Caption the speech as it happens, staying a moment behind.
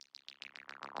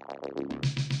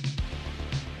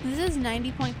This is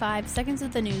 90.5 Seconds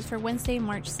of the News for Wednesday,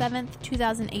 March 7th,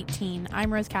 2018.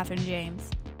 I'm Rose Catherine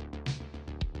James.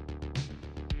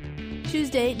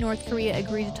 Tuesday, North Korea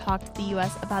agreed to talk to the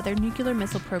U.S. about their nuclear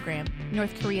missile program.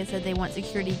 North Korea said they want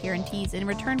security guarantees in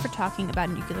return for talking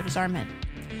about nuclear disarmament.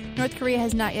 North Korea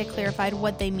has not yet clarified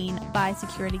what they mean by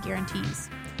security guarantees.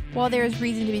 While there is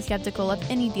reason to be skeptical of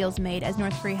any deals made, as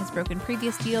North Korea has broken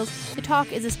previous deals, the talk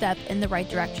is a step in the right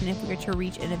direction if we are to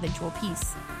reach an eventual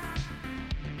peace.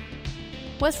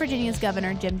 West Virginia's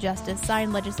Governor Jim Justice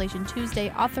signed legislation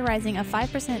Tuesday authorizing a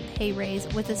 5% pay raise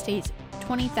with the state's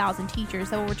 20,000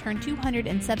 teachers that will return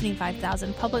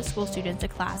 275,000 public school students to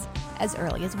class as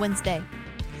early as Wednesday.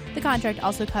 The contract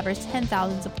also covers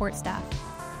 10,000 support staff.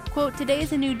 Quote, "Today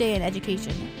is a new day in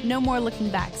education. No more looking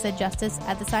back," said Justice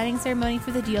at the signing ceremony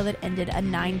for the deal that ended a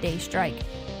 9-day strike.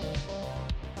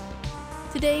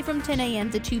 Today from 10 a.m.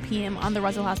 to 2 p.m. on the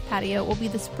Russell House patio will be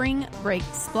the Spring Break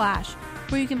Splash,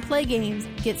 where you can play games,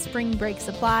 get spring break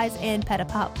supplies, and pet a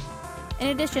pup. In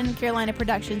addition, Carolina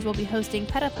Productions will be hosting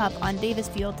Pet a Pup on Davis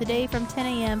Field today from 10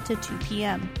 a.m. to 2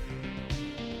 p.m.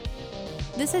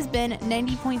 This has been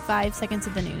 90.5 Seconds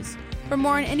of the News. For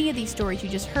more on any of these stories you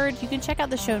just heard, you can check out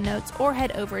the show notes or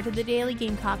head over to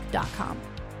thedailygamecock.com.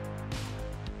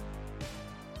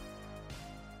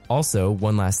 Also,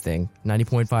 one last thing,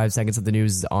 90.5 Seconds of the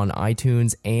News is on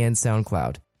iTunes and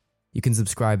SoundCloud. You can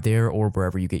subscribe there or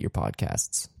wherever you get your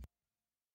podcasts.